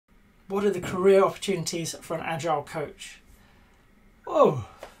What are the career opportunities for an Agile coach? Oh,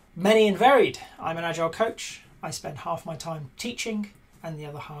 many and varied. I'm an Agile coach. I spend half my time teaching and the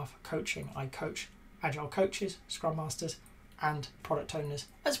other half coaching. I coach Agile coaches, Scrum Masters and product owners,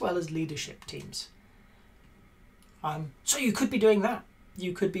 as well as leadership teams. So you could be doing that.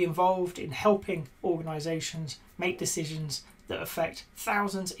 You could be involved in helping organisations make decisions that affect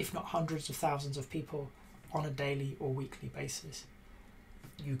thousands, if not hundreds of thousands of people on a daily or weekly basis.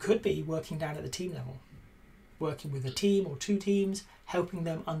 You could be working down at the team level, working with a team or two teams, helping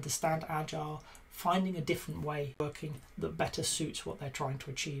them understand Agile, finding a different way of working that better suits what they're trying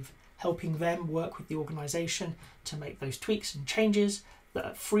to achieve, helping them work with the organisation to make those tweaks and changes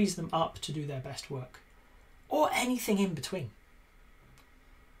that frees them up to do their best work, or anything in between.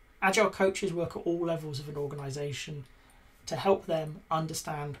 Agile coaches work at all levels of an organisation to help them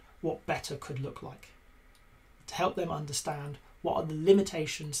understand what better could look like, to help them understand what are the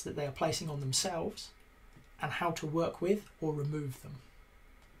limitations that they are placing on themselves and how to work with or remove them.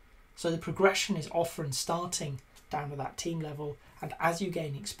 So the progression is often starting down at that team level, and as you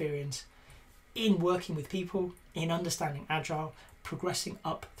gain experience in working with people, in understanding Agile, progressing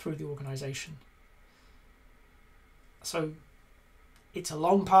up through the organisation. So it's a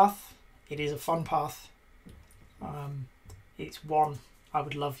long path, it is a fun path, it's one I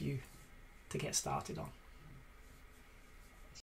would love you to get started on.